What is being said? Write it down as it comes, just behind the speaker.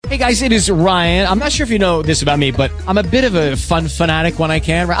Hey guys, it is Ryan. I'm not sure if you know this about me, but I'm a bit of a fun fanatic when I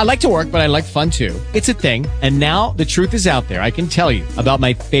can. I like to work, but I like fun too. It's a thing. And now the truth is out there. I can tell you about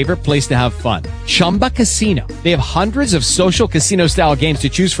my favorite place to have fun. Chumba Casino. They have hundreds of social casino style games to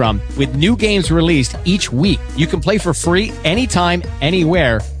choose from with new games released each week. You can play for free anytime,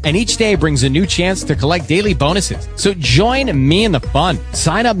 anywhere. And each day brings a new chance to collect daily bonuses. So join me in the fun.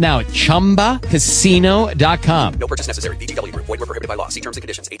 Sign up now at ChumbaCasino.com. No purchase necessary. VGW Group. Void where prohibited by law. See terms and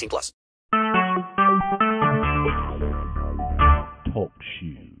conditions. 18+. Talk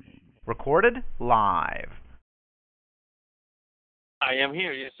shoes. Recorded live. I am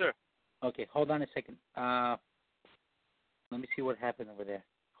here, yes, sir. Okay, hold on a second. Let me see what happened over there.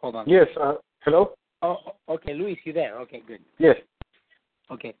 Hold on. Yes, hello? Oh, okay, Luis, you there? Okay, good. Yes.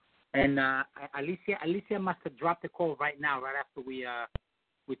 Okay, and Alicia must have dropped the call right now, right after we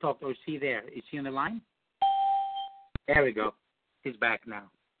talked. Or is she there? Is she on the line? There we go. She's back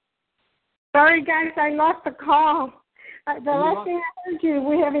now. Sorry, guys, I lost the call. The last thing I heard you,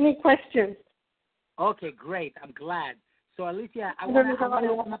 we have any questions? Okay, great. I'm glad. So, Alicia, I want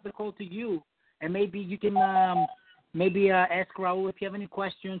to open up the call to you, and maybe you can ask Raul if you have any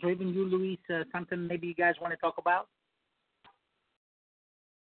questions, or even you, Luis, something maybe you guys want to talk about.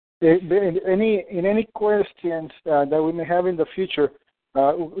 Any questions that we may have in the future,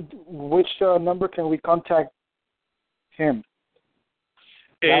 which number can we contact him?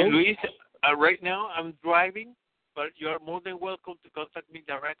 Luis, right now I'm driving, but you are more than welcome to contact me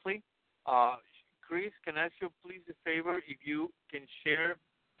directly. Chris, can I ask you please a favor if you can share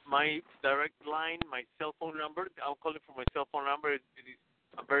my direct line, my cell phone number? I'm calling from my cell phone number.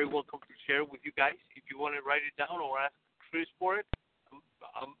 I'm very welcome to share with you guys. If you want to write it down or ask Chris for it,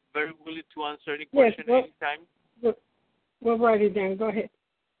 I'm very willing to answer any question anytime. We'll write it down. Go ahead.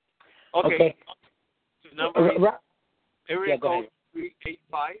 Okay. The number is area code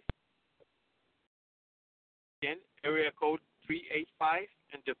 385. Again, area code 385,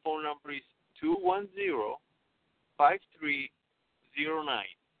 and the phone number is 210-5309.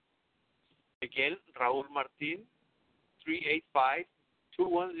 Again, Raul Martin,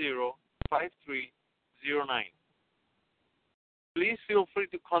 385-210-5309. Please feel free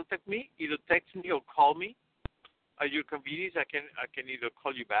to contact me, either text me or call me. At your convenience, I can either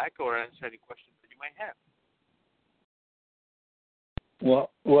call you back or answer any questions that you might have.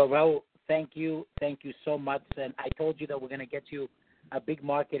 Well, Raul, thank you so much. And I told you that we're going to get you a big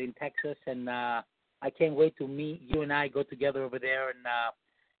market in Texas, and I can't wait to meet you and I go together over there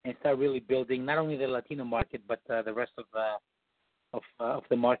and start really building not only the Latino market but the rest of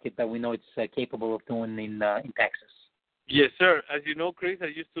the market that we know it's capable of doing in Texas. Yes, sir. As you know, Chris, I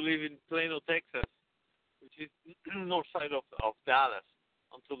used to live in Plano, Texas, which is north side of Dallas,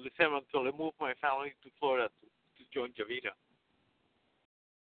 until December, until I moved my family to Florida to join Javita.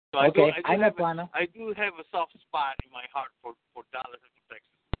 So I do have a soft spot in my heart for Dallas and for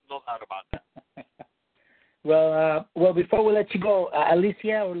Texas. No doubt about that. Well, before we let you go,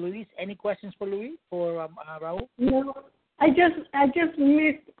 Alicia or Luis, any questions for Raul? No, I just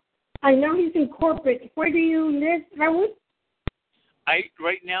missed. I know he's in corporate. Where do you live, Raul?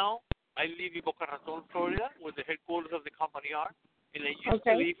 Right now, I live in Boca Raton, Florida, where the headquarters of the company are, and I used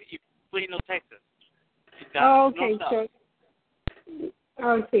to live in Plano, Texas.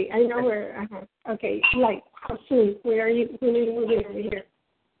 Okay, see, I know where. Okay, like how soon? Where are you? When are you moving over here?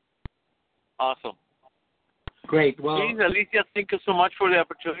 Awesome. Great. Well, please, Alicia, thank you so much for the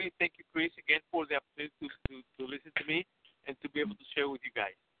opportunity. Thank you, Chris, again for the opportunity to listen to me and to be able to share with you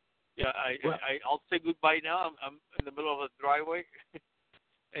guys. Yeah, I'll say goodbye now. I'm in the middle of a driveway.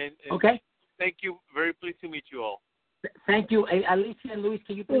 and okay. Thank you. Very pleased to meet you all. Thank you. Alicia and Luis,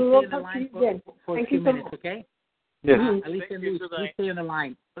 can you please stay on the line for a few minutes, okay? Yes. Alicia and Luis, please stay on the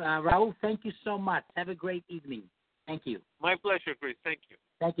line. Raul, thank you so much. Have a great evening. Thank you. My pleasure, Chris. Thank you.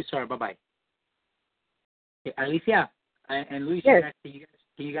 Thank you, sir. Bye-bye. Okay, Alicia and Luis, yes. can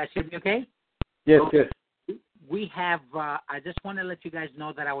you guys hear me okay? Yes, okay. Yes. We have, I just want to let you guys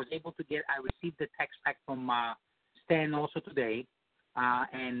know that I received the text back from Stan also today,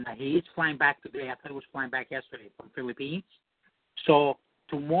 and he is flying back today. I thought he was flying back yesterday from Philippines. So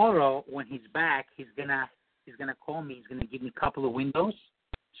tomorrow when he's back, he's gonna call me. He's gonna give me a couple of windows,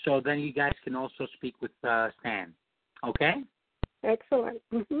 so then you guys can also speak with Stan. Okay? Excellent.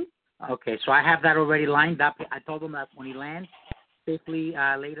 Mm-hmm. Okay, so I have that already lined up. I told him that when he lands safely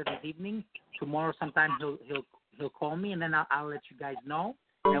later this evening, tomorrow sometime he'll call me, and then I'll let you guys know,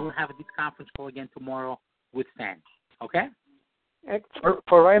 and we'll have this conference call again tomorrow with Stan. Okay?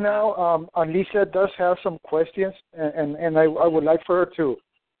 For right now, Alicia does have some questions, and I would like for her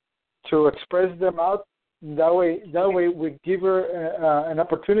to express them out That way we give her an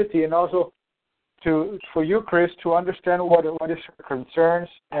opportunity, and also for you, Chris, to understand what is her concerns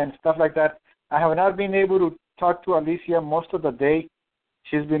and stuff like that. I have not been able to talk to Alicia most of the day.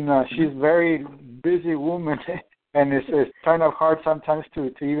 She's very busy woman, and it's kind of hard sometimes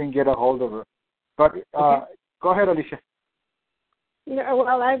to even get a hold of her. But go ahead, Alicia. Yeah,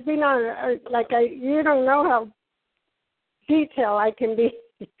 well, I've been on you don't know how detailed I can be.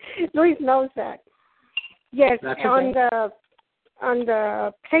 Luis knows that. Yes, okay. on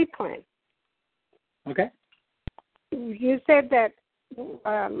the pay plan. Okay. You said that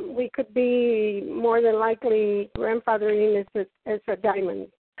we could be more than likely grandfathering as a diamond,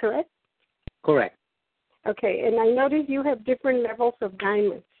 correct? Correct. Okay, and I noticed you have different levels of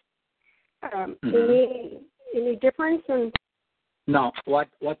diamonds. Any difference? No. What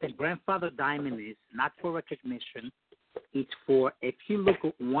the grandfather diamond is, not for recognition. It's for, if you look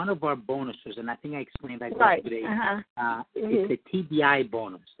at one of our bonuses, and I think I explained that today, it's a TDI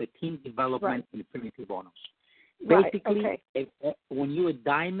bonus, the Team Development Infinity Bonus. Basically, when you're a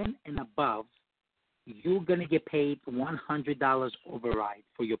diamond and above, you're going to get paid $100 override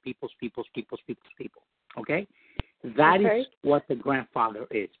for your people's people. Okay? That is what the grandfather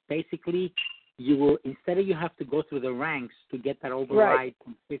is. Basically, you will, instead of you have to go through the ranks to get that override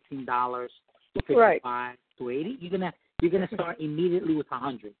from $15 to $55 to $80, you're gonna start immediately with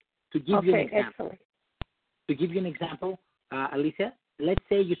 $100. To give you an example. To give you an example, Alicia, let's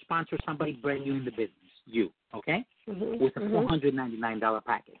say you sponsor somebody brand new in the business, with a $499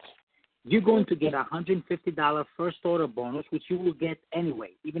 package. You're going to get a $150 first order bonus, which you will get anyway,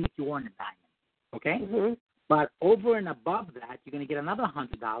 even if you weren't a diamond. Okay? But over and above that, you're going to get another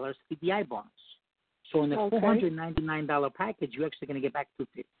 $100 CDI bonus. So in the $499 package, you're actually going to get back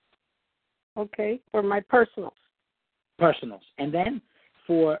 $250. Okay, for my personals. And then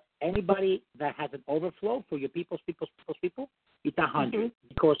for anybody that has an overflow, for your people's people, it's $100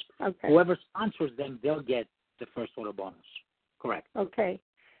 because whoever sponsors them, they'll get the first order bonus. Correct. Okay.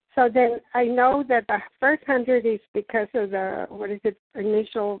 So then I know that the first 100 is because of the,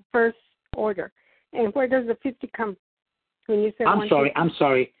 initial first order. And where does the 50 come? When you said I'm sorry.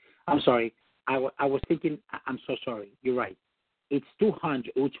 I was thinking, I'm so sorry. You're right. It's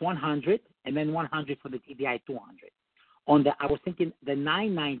 200. It's 100, and then 100 for the TDI 200. I was thinking the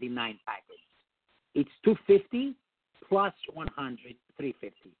 $999 package. It's 250 plus 100,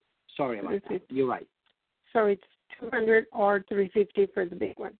 350. Sorry about that. You're right. So it's 200 or 350 for the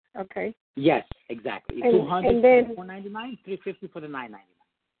big one. Okay. Yes, exactly. It's 200 and then, for 499, 350 for the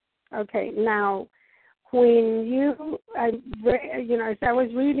 999. Okay. Now, when as I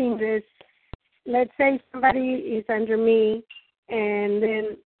was reading this, let's say somebody is under me, and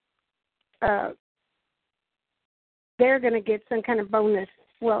then they're going to get some kind of bonus.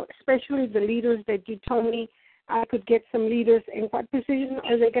 Well, especially the leaders that you told me I could get some leaders. And what position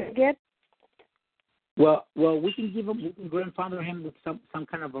are they going to get? Well, we can grandfather him with some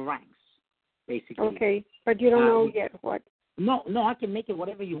kind of a ranks, basically. Okay, but you don't know yet what. No, I can make it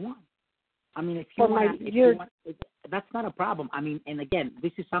whatever you want. I mean, if you want, that's not a problem. I mean, and again,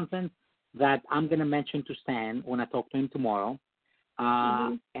 this is something that I'm going to mention to Stan when I talk to him tomorrow.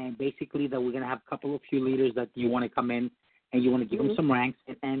 And basically that we're going to have a couple of few leaders that you want to come in and you want to give them some ranks.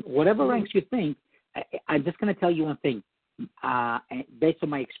 And whatever ranks you think, I'm just going to tell you one thing, based on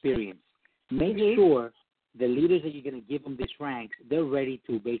my experience. Make sure the leaders that you're going to give them these ranks, they're ready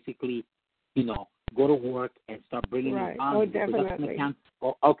to basically, go to work and start bringing in funds. Oh, definitely.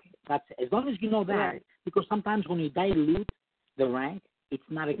 That's it. As long as you know that, because sometimes when you dilute the rank, it's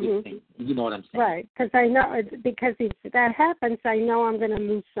not a good thing. You know what I'm saying? Right, because I know, because if that happens, I know I'm going to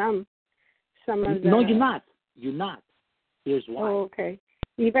lose some of the... No, you're not. You're not. Here's why. Oh, okay.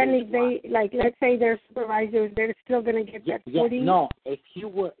 Even if they, let's say they're supervisors, they're still going to get that 40? No, if you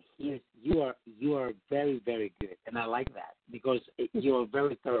were, you are very, very good, and I like that, because you're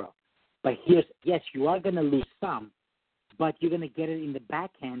very thorough. But yes, you are going to lose some, but you're going to get it in the back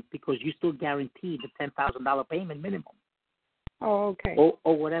end because you still guarantee the $10,000 payment minimum. Oh, okay.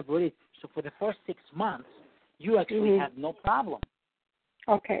 Or whatever it is. So for the first 6 months, you actually have no problem.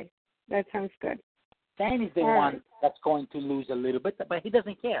 Okay, that sounds good. Stan is the one that's going to lose a little bit, but he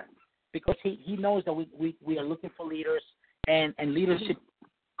doesn't care because he knows that we are looking for leaders, and leadership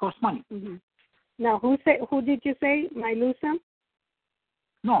costs money. Now, who did you say might lose some?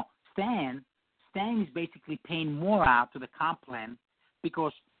 No, Stan is basically paying more out to the comp plan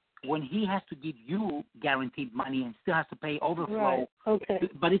because when he has to give you guaranteed money and still has to pay overflow,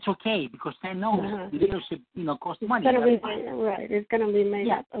 but it's okay because Stan knows leadership, costs money. It's going to be made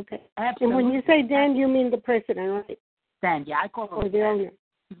up. Okay. Absolutely. And when you say Dan, you mean the president, right? Stan, I call him or the owner.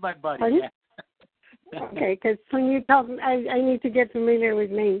 He's my buddy. Pardon? Okay, because when you talk, I need to get familiar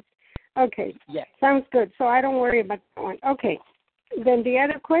with names. Okay. Yes. Sounds good. So I don't worry about that one. Okay. Then the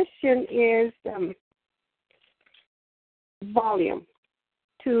other question is volume.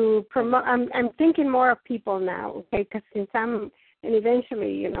 To promote, I'm thinking more of people now. Okay, because since and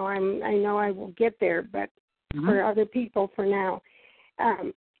eventually, I know I will get there, but for other people for now,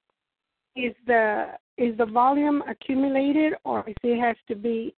 is the volume accumulated, or does it has to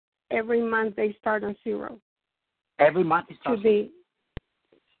be every month they start on zero? Every month it starts to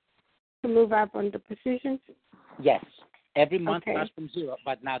move up on the positions? Yes. Every month Okay. starts from zero.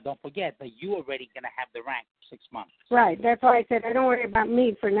 But now don't forget that you're already going to have the rank for 6 months. Right. That's why I said I don't worry about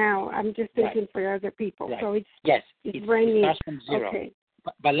me for now. I'm just thinking for other people. Right. So it brand new. starts from zero. Okay.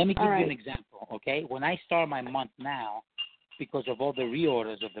 But let me give All you right. an example, okay? When I start my month now, because of all the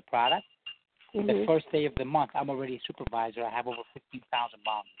reorders of the product, the first day of the month, I'm already a supervisor. I have over 15,000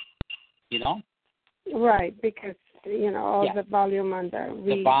 volume. You know? Right, because, all the volume on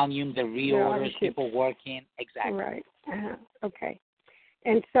the volume, the reorders, people working. Exactly. Right. Okay.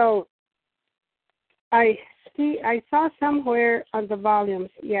 And so I saw somewhere on the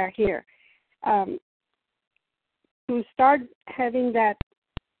volumes, here, to start having that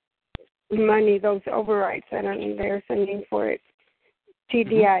money, those overrides, there's a name for it,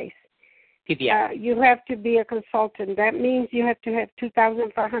 TDIs. TDI. You have to be a consultant. That means you have to have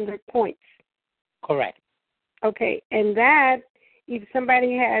 2,500 points. Correct. Okay, and that, if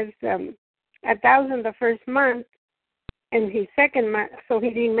somebody has 1,000 the first month, and his second month, so he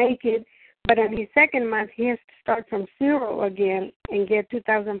didn't make it, but in his second month, he has to start from zero again and get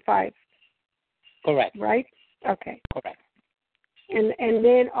 2,005. Correct. Right? Okay. Correct. And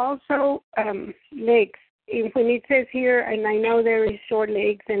then also legs. When it says here, and I know there is short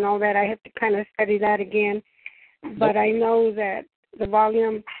legs and all that, I have to kind of study that again. But I know that the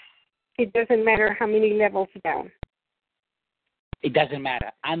volume, it doesn't matter how many levels down. It doesn't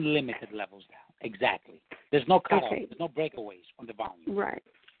matter. Unlimited levels down. Exactly. There's no cutoff. Okay. There's no breakaways on the volume. Right.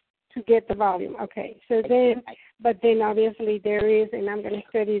 To get the volume. Okay. So then, but then obviously there is, and I'm going to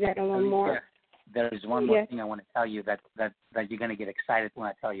study that a little more. There is one more thing I want to tell you that you're going to get excited when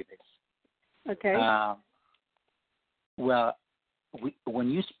I tell you this. Okay. Well, when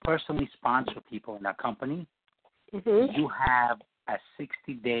you personally sponsor people in our company, you have a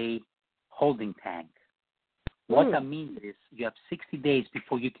 60-day holding tank. What that means is you have 60 days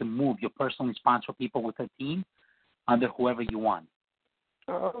before you can move your personally sponsor people with a team under whoever you want.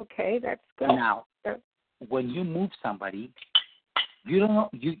 Oh, okay, that's good. Now, when you move somebody, you don't know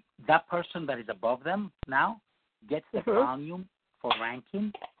that person that is above them now gets the volume for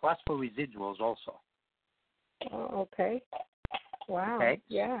ranking plus for residuals also. Oh, okay. Wow. Okay.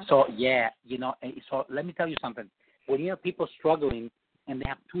 Yeah. So so let me tell you something. When you have people struggling and they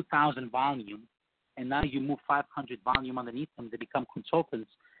have 2,000 volume, and now you move 500 volume underneath them, they become consultants.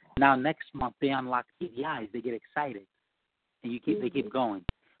 Now next month they unlock TDIs, they get excited, and they keep going.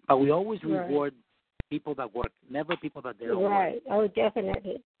 But we always reward people that work, never people that don't work. Right. Oh,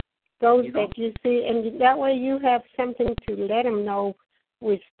 definitely. Those that you see, and that way you have something to let them know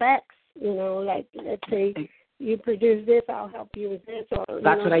with specs. Like let's say you produce this, I'll help you with this. Or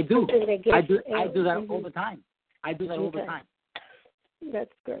that's what I do. I do that all the time.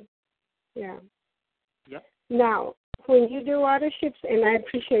 That's good. Yeah. Yep. Now, when you do auto ships, and I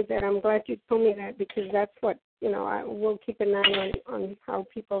appreciate that, I'm glad you told me that because that's what, I will keep an eye on how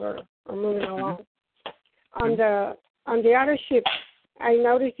people are moving along. On the auto ship, I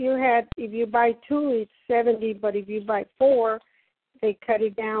noticed you had, if you buy 2, it's 70, but if you buy 4, they cut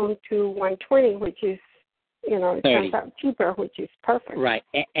it down to 120, which is, it comes out cheaper, which is perfect. Right.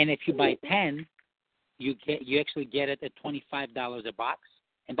 And if you buy 10, you actually get it at $25 a box.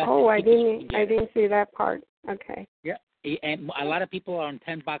 And that's I didn't see that part. Okay. Yeah. And a lot of people are on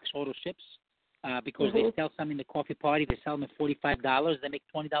 $10 auto ships because they sell some in the coffee party. They sell them at $45. They make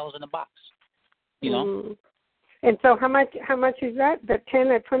 $20 in a box. And so how much is that? The 10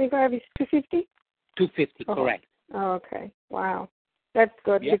 at 25 is $250? $250, correct. Oh, okay. Wow. That's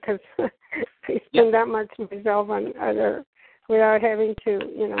good because I spend that much myself on other without having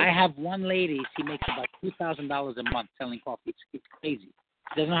to, I have one lady, she makes about $2,000 a month selling coffee. It's crazy.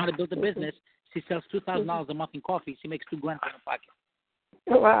 She doesn't know how to build a business. She sells $2,000 a month in coffee. She makes $2,000 in her pocket.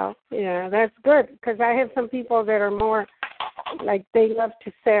 Wow. Yeah, that's good because I have some people that are more like they love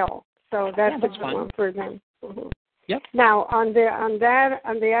to sell. So that's a good one for them. Yep. Now on the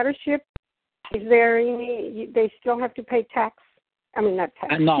outer ship, is there any? They still have to pay tax. I mean, not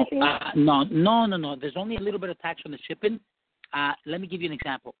tax. No. There's only a little bit of tax on the shipping. Let me give you an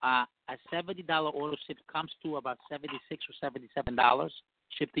example. A $70 auto ship comes to about $76 or $77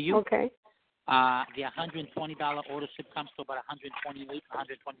 shipped to you. Okay. The $120 order ship comes to about $128,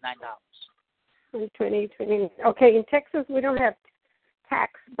 $129. $120. Okay, in Texas we don't have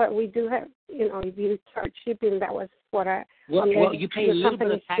tax, but we do have, if you charge shipping, that was what I... Well, you pay a little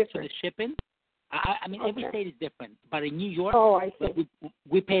bit of tax for the shipping. I mean, every state is different. But in New York,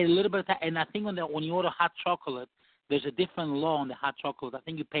 we pay a little bit of tax. And I think when you order hot chocolate, there's a different law on the hot chocolate. I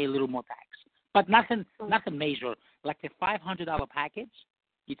think you pay a little more tax. But nothing major. Like a $500 package,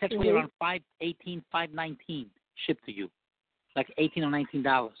 it takes away around $518, $519 shipped to you. Like $18 or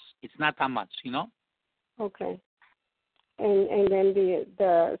 $19. It's not that much, Okay. And then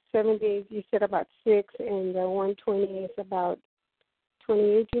the 70, you said about 6, and the 120 is about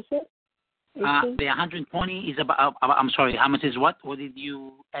 28, you said? 18? The 120 is about, I'm sorry, how much is what? What did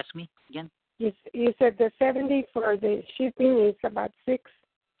you ask me again? You said the 70 for the shipping is about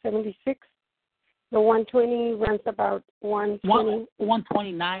 676. The 120 runs about 120.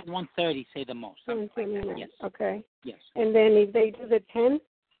 129, 130, say the most. 129. Like yes. Okay. Yes. And then if they do the 10,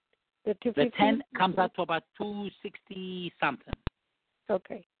 the 250? The 10 comes out to about 260 something.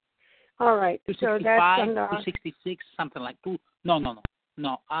 Okay. All right. 265, so that's 266, something like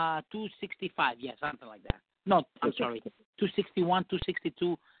 265, yeah, something like that. No, I'm sorry, 261,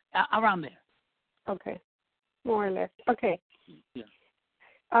 262, around there. Okay, more or less. Okay. Yeah.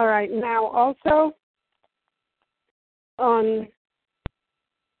 All right. Now also on.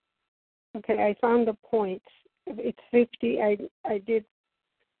 Okay, I found the points. It's 50. I did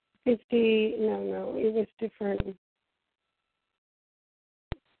 50. No, it was different.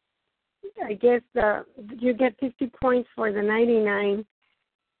 I guess you get 50 points for the 99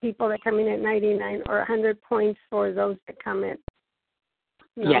 people that come in at 99, or 100 points for those that come in.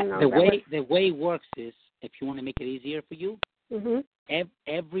 The way it works is, if you want to make it easier for you,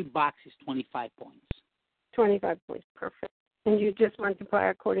 every box is 25 points. 25 points, perfect. And you just multiply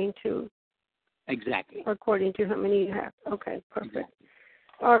according to how many you have. Okay, perfect. Exactly.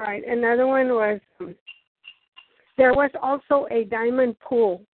 All right. Another one was there was also a diamond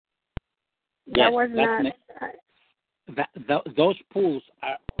pool. Yes, that was not. Those pools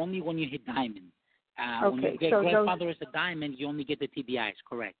are only when you hit diamond. When you get grandfather as a diamond, you only get the TBIs,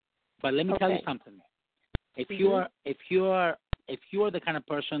 correct? But let me tell you something. If you're the kind of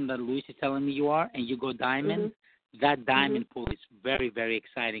person that Luis is telling me you are, and you go diamond, that diamond pool is very, very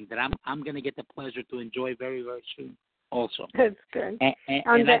exciting. That I'm going to get the pleasure to enjoy very, very soon. Also, that's good. And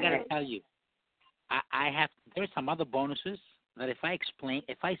I got to tell you, there's some other bonuses that if I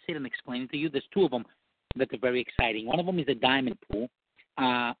sit and explain it to you, there's two of them that are very exciting. One of them is the diamond pool.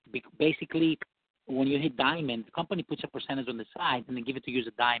 Basically, when you hit diamond, the company puts a percentage on the side and they give it to you as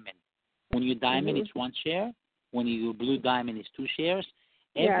a diamond. When you diamond, it's 1 share. When you blue diamond, it's 2 shares.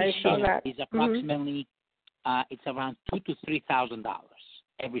 Every share is approximately it's around $2,000 to $3,000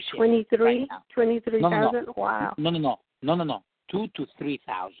 every share. 23,000. Wow. No. 2,000 to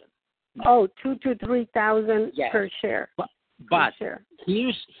 3,000. Oh, 2,000 to 3,000 per share. But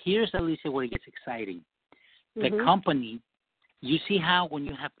here's Alicia where it gets exciting. The company, you see how when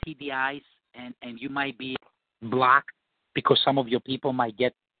you have TBIs and you might be blocked because some of your people might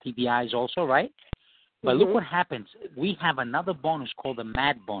get TBIs also, right? But look what happens. We have another bonus called the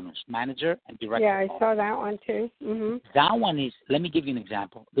MAD bonus, manager and director. Yeah, I saw that one too. That one is, let me give you an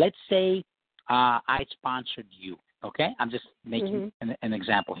example. Let's say I sponsored you, okay? I'm just making an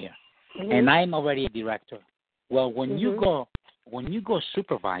example here. And I'm already a director. Well, when you go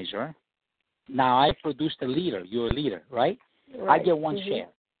supervisor, now I produced a leader. You're a leader, right? I get 1 share.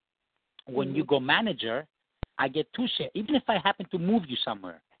 When you go manager, I get 2 shares. Even if I happen to move you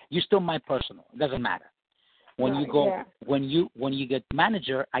somewhere, you're still my personal. It doesn't matter. When you go, when you get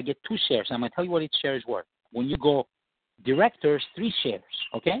manager, I get 2 shares. I'm gonna tell you what each share is worth. When you go directors, 3 shares.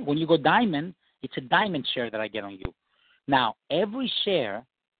 Okay. When you go diamond, it's a diamond share that I get on you. Now every share,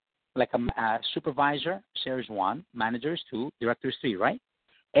 like a supervisor, share is 1, manager is 2, director is 3, right?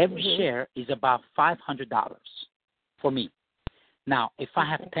 Every share is about $500 for me. Now, if I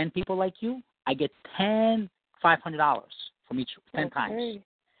have 10 people like you, I get $500 from each 10 times.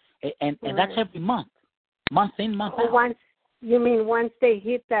 And that's every month. Month in, month out. Once they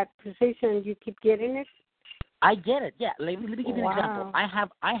hit that position, you keep getting it? I get it, yeah. Let me give you an example. I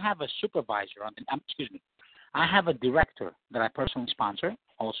have a supervisor, I have a director that I personally sponsor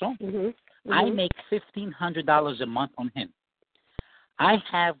also. I make $1,500 a month on him. I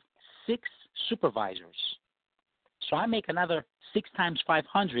have 6 supervisors. So I make another 6 times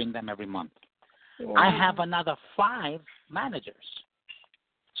 500 in them every month. I have another 5 managers.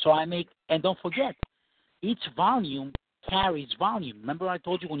 So I make, and don't forget, each volume carries volume. Remember I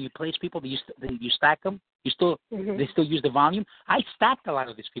told you when you place people, you stack them? You still they still use the volume. I stacked a lot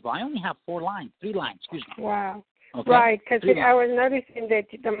of these people. I only have 3 lines. Excuse me. Wow. Okay? Right, because I was noticing that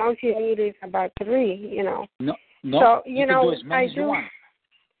the most you need is about 3. You know. No. So you can do as many as you want.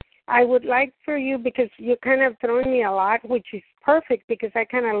 I would like for you, because you're kind of throwing me a lot, which is perfect because I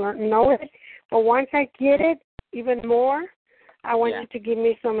kind of know it. But once I get it even more, I want you to give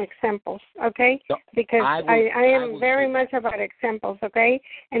me some examples, okay? So because I am very much about examples, okay?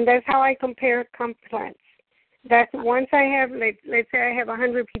 And that's how I compare complaints. That's once I have, let's say I have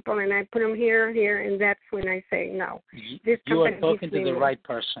 100 people and I put them here, and that's when I say no. This you are talking to the right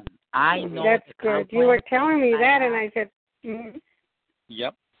person. I know. That's good. You were telling me that, and I said,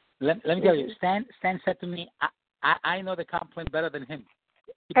 Yep. Let me tell you, Stan said to me, I know the complaint better than him.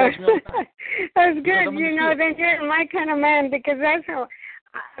 He tells me all the time. That's good. You know, then you're my kind of man, because that's how,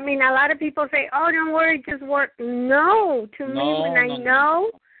 I mean, a lot of people say, oh, don't worry, just work. No, to me, when I know,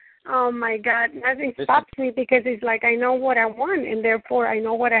 oh, my God, nothing stops me, because it's like I know what I want, and therefore I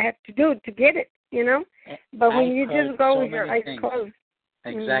know what I have to do to get it, you know? But when you just go with your eyes closed.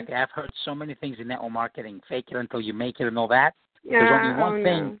 Exactly. I've heard so many things in network marketing, fake it until you make it and all that. There's only one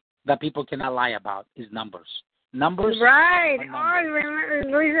thing that people cannot lie about is numbers. Numbers. Right. Oh,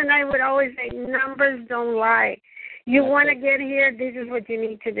 the reason I would always say numbers don't lie. You want to get here, this is what you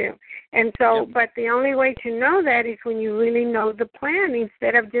need to do. And so, but the only way to know that is when you really know the plan,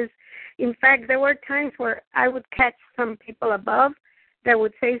 instead of just, in fact, there were times where I would catch some people above that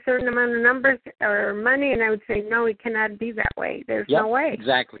would say a certain amount of numbers or money, and I would say, no, it cannot be that way. There's no way.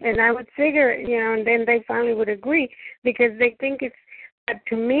 Exactly. And I would figure, and then they finally would agree, because they think it's,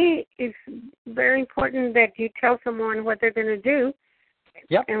 to me, it's very important that you tell someone what they're going to do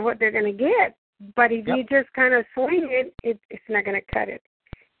and what they're going to get. But if you just kind of swing it, it's not going to cut it.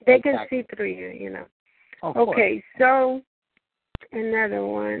 They can see through you, Okay, so another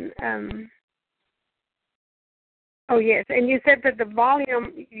one. Oh, yes, and you said that the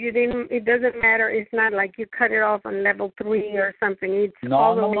volume, it doesn't matter. It's not like you cut it off on level 3 or something. It's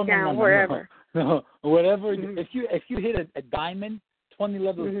all the way down, wherever. No, whatever. If you hit a diamond 20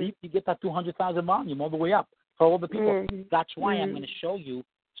 levels deep, you get that 200,000 volume all the way up for all the people. That's why I'm going to show you,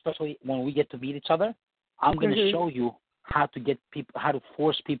 especially when we get to meet each other, I'm going to show you how to get people, how to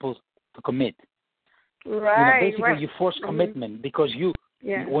force people to commit. Right. Basically, you force commitment, because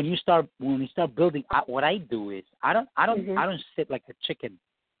when you start building, what I do is I don't sit like a chicken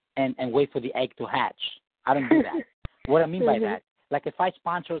and wait for the egg to hatch. I don't do that. What I mean by that, like if I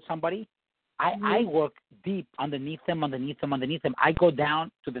sponsor somebody, I work deep underneath them. I go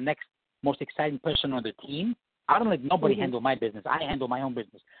down to the next most exciting person on the team. I don't let nobody handle my business. I handle my own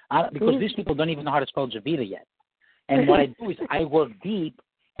business because these people don't even know how to spell Javita yet. And what I do is I work deep,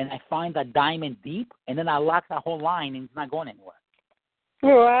 and I find that diamond deep, and then I lock that whole line, and it's not going anywhere.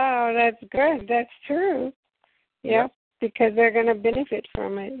 Wow, that's good. That's true. Yep. Because they're going to benefit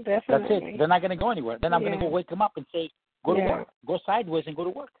from it, definitely. That's it. They're not going to go anywhere. Then I'm going to go wake them up and say, go to work. Go sideways and go to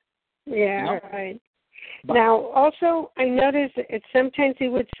work. Yeah, right. But now, also, I noticed sometimes he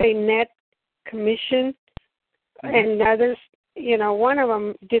would say net commission, and others, one of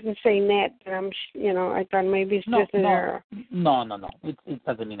them didn't say net. I thought maybe it's just an error. No. It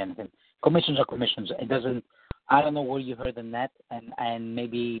doesn't mean anything. Commissions are commissions. It doesn't. I don't know where you heard the net, and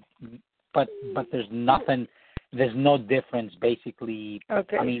maybe, but there's nothing. There's no difference, basically.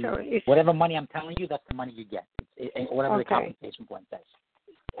 Okay. I mean, whatever money I'm telling you, that's the money you get. Whatever the compensation plan says.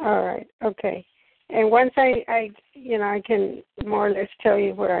 All right. Okay. And once I can more or less tell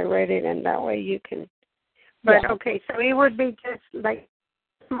you where I read it, and that way you can. But okay, so it would be just like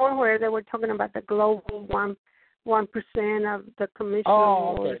more where they were talking about the global 1% of the commission.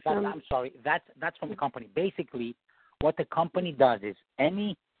 Oh, okay. I'm sorry. That's from the company. Basically, what the company does is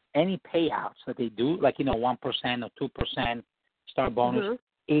any payouts that they do, like 1% or 2% star bonus,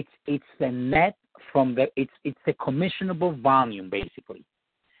 it's the net from it's the commissionable volume, basically.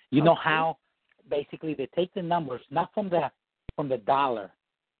 You know how basically they take the numbers not from the dollar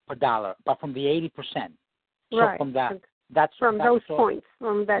per dollar, but from the 80%. So from that, that's those points,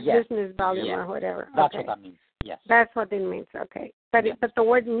 from that business volume or whatever. That's what that means. Yes. That's what it means. Okay. But but the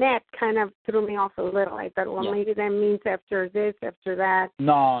word net kind of threw me off a little. I thought, well, maybe that means after this, after that.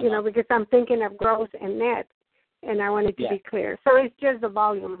 No. Because I'm thinking of gross and net, and I wanted to be clear. So it's just the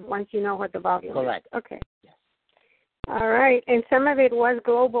volume once you know what the volume is. Okay. Yes. All right. And some of it was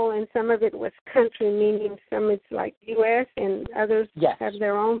global and some of it was country, meaning some it's like U.S. and others have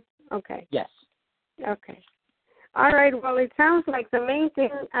their own. Okay. Yes. Okay. All right. Well, it sounds like the main thing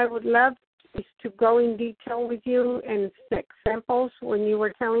I would love is to go in detail with you and examples when you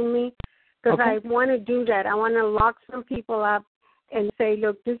were telling me, because I want to do that. I want to lock some people up and say,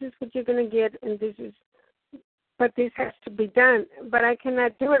 look, this is what you're going to get, and this is but this has to be done. But I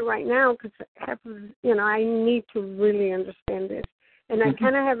cannot do it right now because, I need to really understand this. And I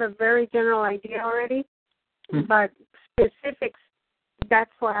kind of have a very general idea already, but specifics,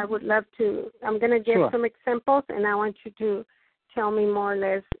 that's what I would love to. I'm going to give some examples, and I want you to tell me more or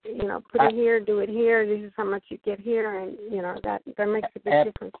less, put it here, do it here, this is how much you get here, and, that makes a big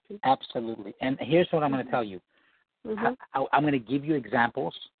difference too. Absolutely. And here's what I'm going to tell you. I'm going to give you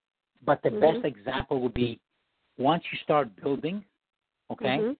examples, but the best example would be once you start building,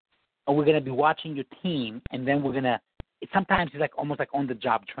 okay, and we're going to be watching your team, and then we're going to, sometimes it's like almost like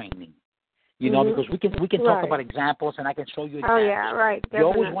on-the-job training, because we can talk about examples, and I can show you examples. Oh, yeah, right. Definitely. You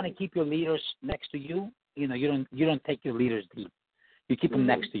always want to keep your leaders next to you. You don't take your leaders deep. You keep them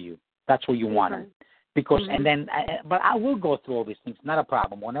next to you. That's where you want them. Because, and then, but I will go through all these things. Not a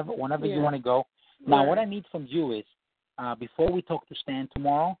problem. Whenever you want to go. Now, what I need from you is, before we talk to Stan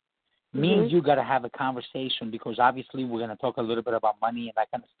tomorrow, me and you got to have a conversation, because obviously we're going to talk a little bit about money and that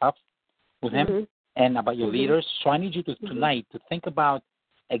kind of stuff with him and about your leaders. So I need you to tonight to think about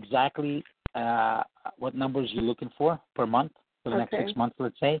exactly what numbers you're looking for per month for the next 6 months,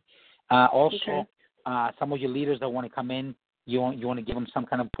 let's say. Also, some of your leaders that want to come in, you want to give them some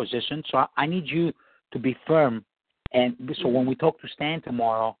kind of position. So I need you to be firm. And so when we talk to Stan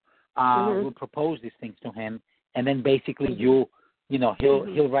tomorrow, we'll propose these things to him, and then basically he'll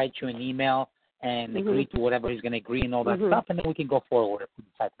write you an email and agree to whatever he's going to agree and all that stuff, and then we can go forward if we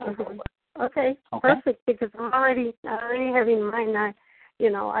decide to go forward. Okay, perfect. Because I already have in mind.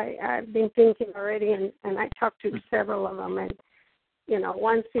 I've been thinking already, and I talked to several of them, and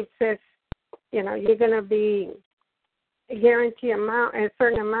once it says, you're going to be guarantee a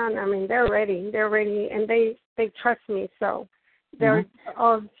certain amount. I mean, they're ready, and they trust me. So they're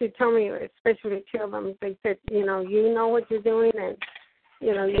all to tell me, especially two of them. They said, you know what you're doing, and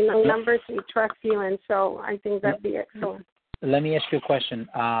you know numbers. We trust you, and so I think that'd be excellent. Let me ask you a question.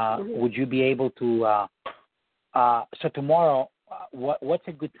 Would you be able to? So tomorrow, what's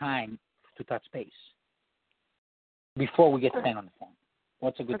a good time to touch base before we get Stan on the phone?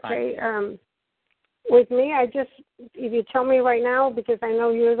 What's a good time? Okay. With me, if you tell me right now, because I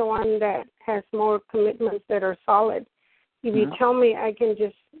know you're the one that has more commitments that are solid. If you tell me, I can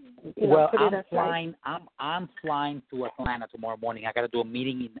just put it aside. I'm flying to Atlanta tomorrow morning. I got to do a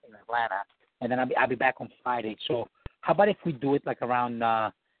meeting in Atlanta, and then I'll be back on Friday. So how about if we do it like around,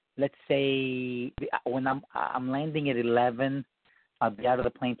 let's say, when I'm landing at 11, I'll be out of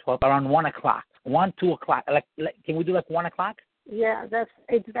the plane 12, around 1 o'clock, 2 o'clock. Like can we do like 1 o'clock? Yeah,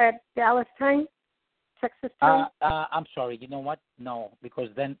 it's that Dallas time. Texas time? I'm sorry. You know what? No, because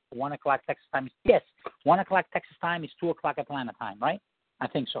then 1 o'clock Texas time is 1 o'clock Texas time is 2 o'clock Atlanta time, right? I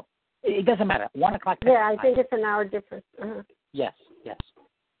think so. It doesn't matter. 1 o'clock Texas time. Yeah, I think it's an hour difference. Yes.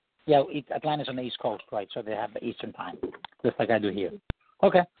 Yeah, Atlanta's on the East Coast, right? So they have the Eastern time, just like I do here.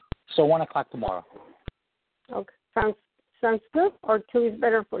 Okay, so 1 o'clock tomorrow. Okay, sounds good. Or 2 is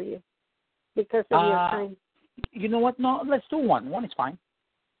better for you because of your time. You know what? No, let's do 1. 1 is fine.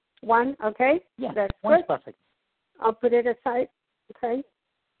 1, okay? Yeah, that's 1 good. is perfect. I'll put it aside. Okay.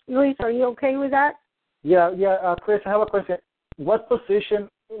 Luis, are you okay with that? Yeah. Chris, I have a question. What position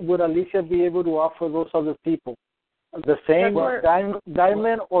would Alicia be able to offer those other people? The same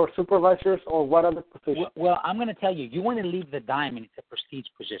diamond or supervisors, or what other positions? Well, I'm going to tell you. You want to leave the diamond. It's a prestige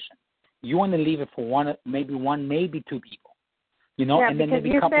position. You want to leave it for maybe 2 people. And then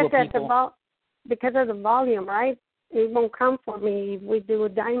maybe a couple of people. Because of the volume, right? It won't come for me if we do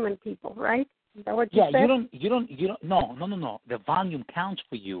diamond people, right? Is that what you said? You don't. No. The volume counts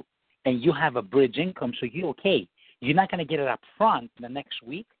for you, and you have a bridge income, so you're okay. You're not going to get it up front the next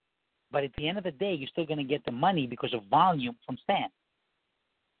week, but at the end of the day, you're still going to get the money because of volume from Stan.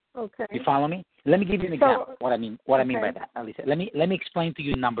 Okay. You follow me? Let me give you an example. What I mean by that, Alicia. Let me explain to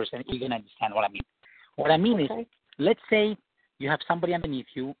you numbers, and you're going to understand what I mean. What I mean is, let's say you have somebody underneath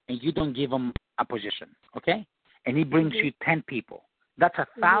you, and you don't give them a position, okay? And he brings you 10 people. That's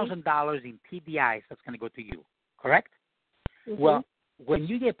 $1,000 in TDIs that's going to go to you, correct? Well, when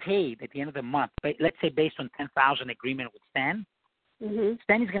you get paid at the end of the month, let's say based on $10,000 agreement with Stan,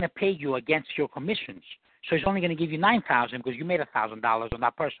 Stan is going to pay you against your commissions. So he's only going to give you $9,000 because you made $1,000 on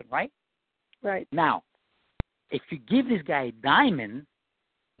that person, right? Right. Now, if you give this guy a diamond,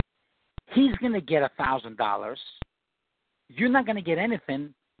 he's going to get $1,000. You're not going to get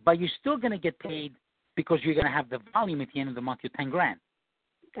anything, but you're still going to get paid because you're going to have the volume at the end of the month. You're $10,000.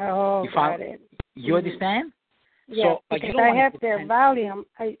 Oh, got it. You understand? Yeah, so, because I have their volume.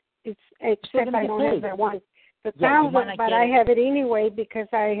 Except I don't have that one. The 1,000, but I have it anyway because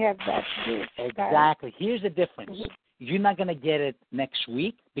I have that. Exactly. Here's the difference. You're not going to get it next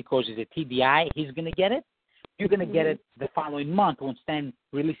week because it's a TDI. He's going to get it. you're going to get it the following month when Stan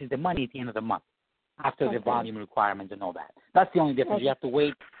releases the money at the end of the month after the volume requirements and all that. That's the only difference. You have to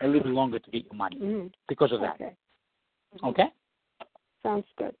wait a little longer to get your money because of that. Okay? Sounds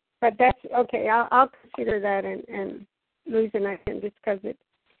good. But that's okay. I'll consider that, and Luis and I can discuss it.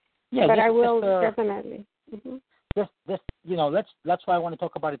 Yeah, but I will definitely. That's why I want to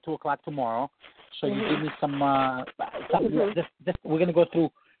talk about it 2:00 tomorrow. So you give me some. We're going to go through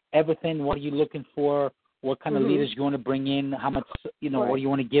everything. What are you looking for? What kind of leaders you want to bring in? How much? What do you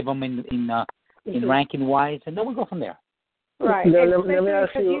want to give them in ranking wise? And then we'll go from there. Right. Let me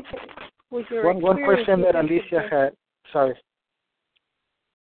ask you one question that Alicia had. Sorry.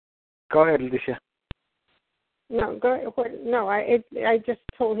 Go ahead, Alicia. No, go ahead. No, I just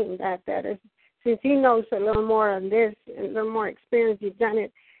told him that is, since he knows a little more on this and a little more experience, you've done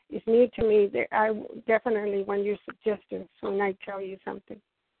it. It's new to me. That I definitely want your suggestions when I tell you something.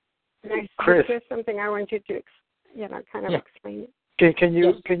 When I suggest something, I want you to, kind of explain it. Can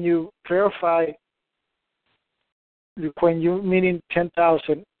you clarify when you meaning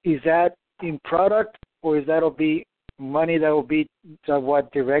 10,000? Is that in product, or is that'll be money that will be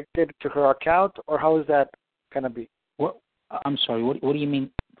directed to her account, or how is that gonna be? What? I'm sorry. What do you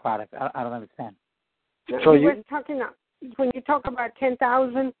mean product? I don't understand. So you were talking when you talk about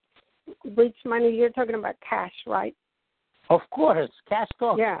 10,000 bridge money, you're talking about cash, right? Of course, cash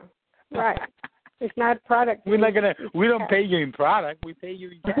talk. Yeah, right. It's not product. We don't pay you in product. We pay you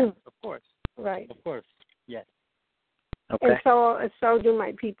in cash, of course. Right. Of course. Yes. Okay. And so do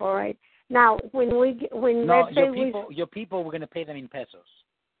my people, right? Now, your people, we're going to pay them in pesos.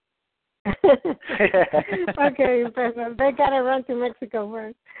 Okay, pesos. They got to run to Mexico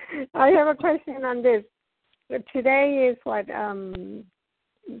first. I have a question on this. Today is what,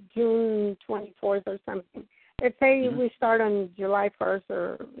 June 24th or something. Let's say we start on July 1st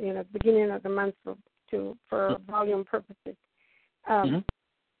or beginning of the month for volume purposes.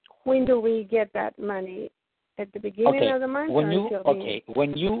 When do we get that money? At the beginning of the month? When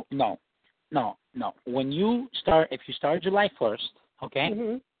you start, if you start July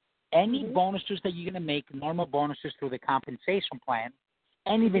 1st, any bonuses that you're going to make, normal bonuses through the compensation plan,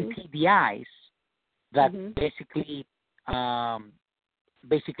 and even TDIs that basically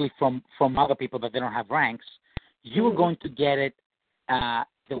from other people that they don't have ranks, you're going to get it.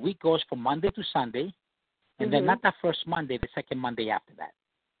 The week goes from Monday to Sunday, and then not that first Monday, the second Monday after that.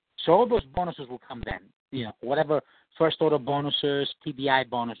 So all those bonuses will come then. Whatever first order bonuses, TBI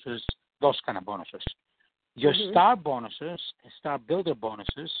bonuses, those kind of bonuses. Your star bonuses, star builder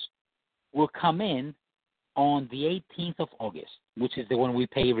bonuses, will come in on the 18th of August, which is the one we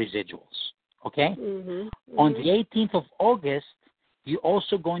pay residuals. Okay? On the 18th of August, you're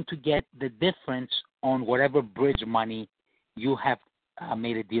also going to get the difference on whatever bridge money you have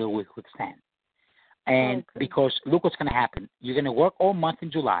made a deal with Stan. And because look what's going to happen. You're going to work all month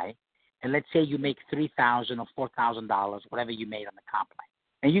in July, and let's say you make $3,000 or $4,000, whatever you made on the comp plan.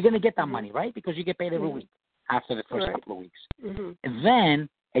 And you're going to get that money, right? Because you get paid every week after the first couple of weeks. And then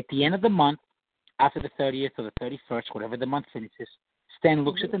at the end of the month, after the 30th or the 31st, whatever the month finishes, Stan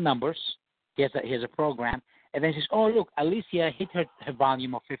looks at the numbers. Here's a program. And then says, oh, look, Alicia hit her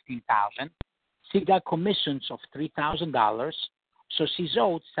volume of $15,000. She got commissions of $3,000. So she's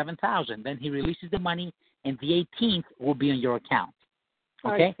owed $7,000. Then he releases the money, and the 18th will be on your account.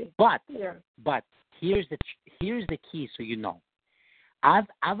 Okay, but here's the key, so you know.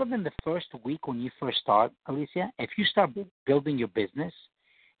 Other than the first week when you first start, Alicia, if you start building your business,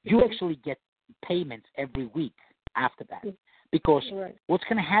 you actually get payments every week after that. Because what's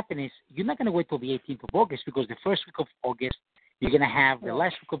going to happen is you're not going to wait till the 18th of August, because the first week of August you're going to have the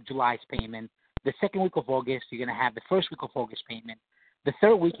last week of July's payment. The second week of August you're going to have the first week of August payment. The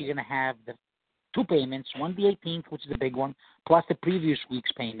third week you're going to have the two payments, one the 18th, which is the big one, plus the previous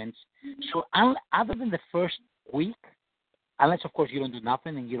week's payments. So other than the first week, unless, of course, you don't do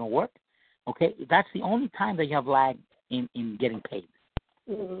nothing and you don't work, okay, that's the only time that you have lag in getting paid.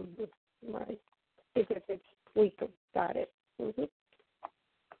 Right. Because it's week. Got it.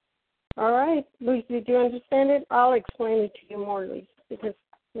 All right. Luis, did you understand it? I'll explain it to you more, Luis, because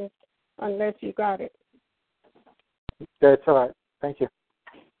unless you got it. That's all right. Thank you.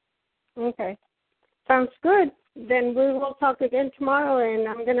 Okay. Sounds good. Then we will talk again tomorrow, and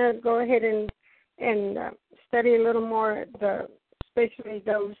I'm going to go ahead and study a little more, especially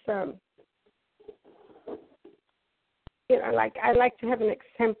those, like I like to have an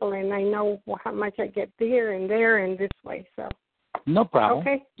example, and I know how much I get there and this way. So. No problem.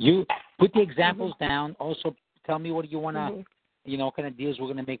 Okay. You put the examples down. Also, tell me what you want to, kind of deals we're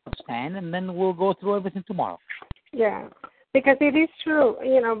going to make with Stan, and then we'll go through everything tomorrow. Yeah. Because it is true,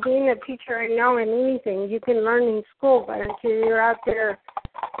 being a teacher, I know in anything you can learn in school, but until you're out there,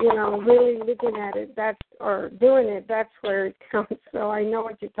 really looking at it, or doing it, that's where it counts. So I know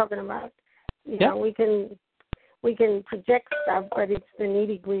what you're talking about. We can project stuff, but it's the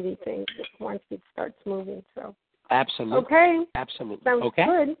nitty-gritty things once it starts moving. So absolutely. Okay. Absolutely. Sounds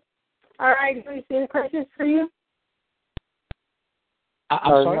good. All right, Luis, any questions for you?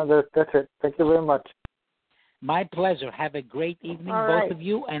 I'm sorry? No, that's it. Thank you very much. My pleasure. Have a great evening, both of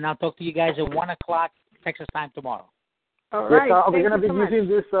you, and I'll talk to you guys at 1 o'clock Texas time tomorrow. All right. Are we going to be using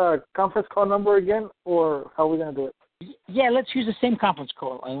this conference call number again, or how are we going to do it? Yeah, let's use the same conference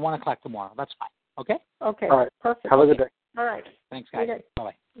call at 1 o'clock tomorrow. That's fine. Okay? Okay. All right. Perfect. Have a good day. All right. Thanks, guys. Okay.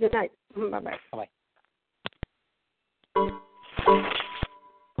 Bye-bye. Good night. Bye-bye. Bye-bye.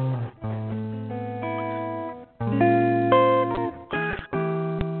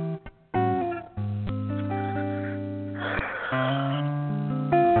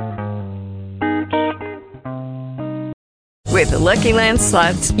 With the Lucky Land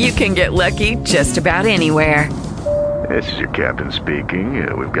Slots, you can get lucky just about anywhere. This is your captain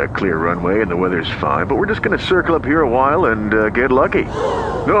speaking. We've got clear runway and the weather's fine, but we're just going to circle up here a while and get lucky.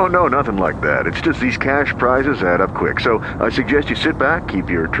 No, nothing like that. It's just these cash prizes add up quick. So I suggest you sit back, keep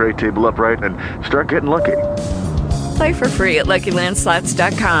your tray table upright, and start getting lucky. Play for free at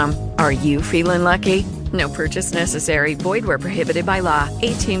LuckyLandSlots.com. Are you feeling lucky? No purchase necessary. Void where prohibited by law.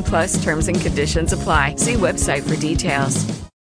 18+ terms and conditions apply. See website for details.